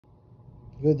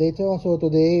Good day to all. So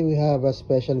today we have a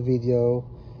special video.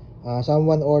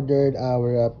 Someone ordered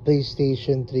our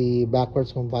PlayStation 3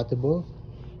 backwards compatible.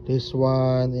 This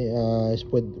one is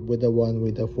put with the one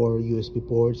with the 4 USB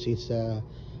ports. It's a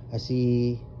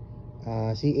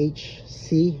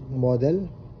CHC model.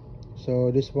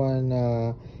 So this one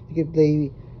you can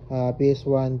play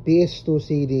PS1, PS2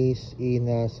 CDs in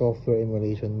software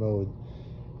emulation mode.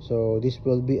 So this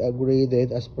will be upgraded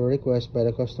as per request by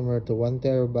the customer to 1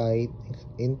 TB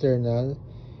internal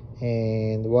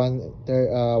and 1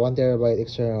 TB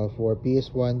external for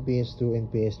PS1, PS2, and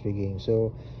PS3 games.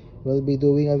 So we'll be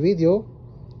doing a video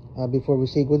before we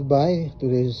say goodbye to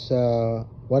this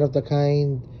one of the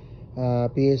kind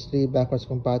PS3 backwards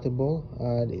compatible.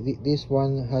 This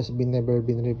one has never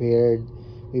been repaired.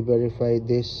 We verified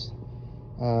this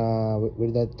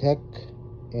with the tech,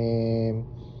 and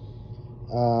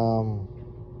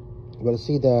we'll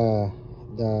see the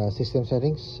system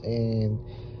settings and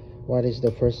what is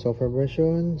the first software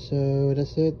version. So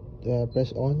that's it.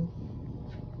 Press on.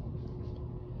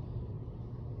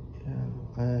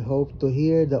 I hope to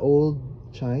hear the old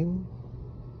chime.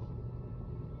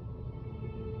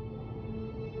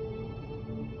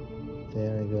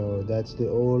 There we go. That's the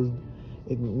old,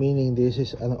 meaning this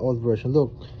is an old version.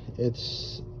 Look,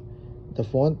 it's the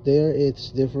font there, it's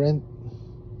different.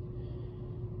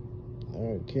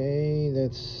 Okay,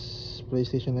 that's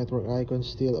PlayStation Network icon,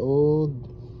 still old.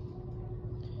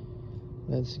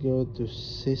 Let's go to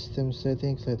system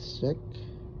settings. Let's check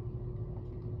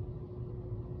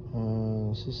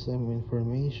system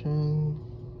information.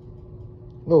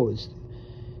 Oh,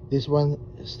 this one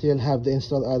still have the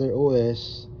install other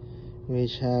OS,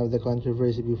 which have the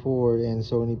controversy before, and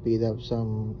Sony paid up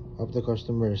some of the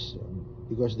customers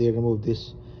because they removed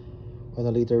this on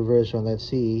a later version. Let's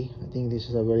see. I think this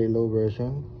is a very low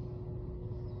version.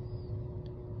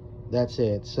 That's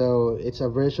it. So it's a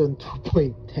version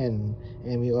 2.10,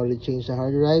 and we already changed the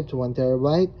hard drive to 1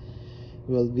 TB.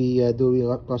 We'll be doing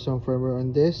a custom firmware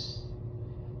on this,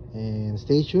 and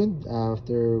stay tuned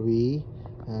after we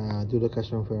do the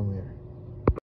custom firmware.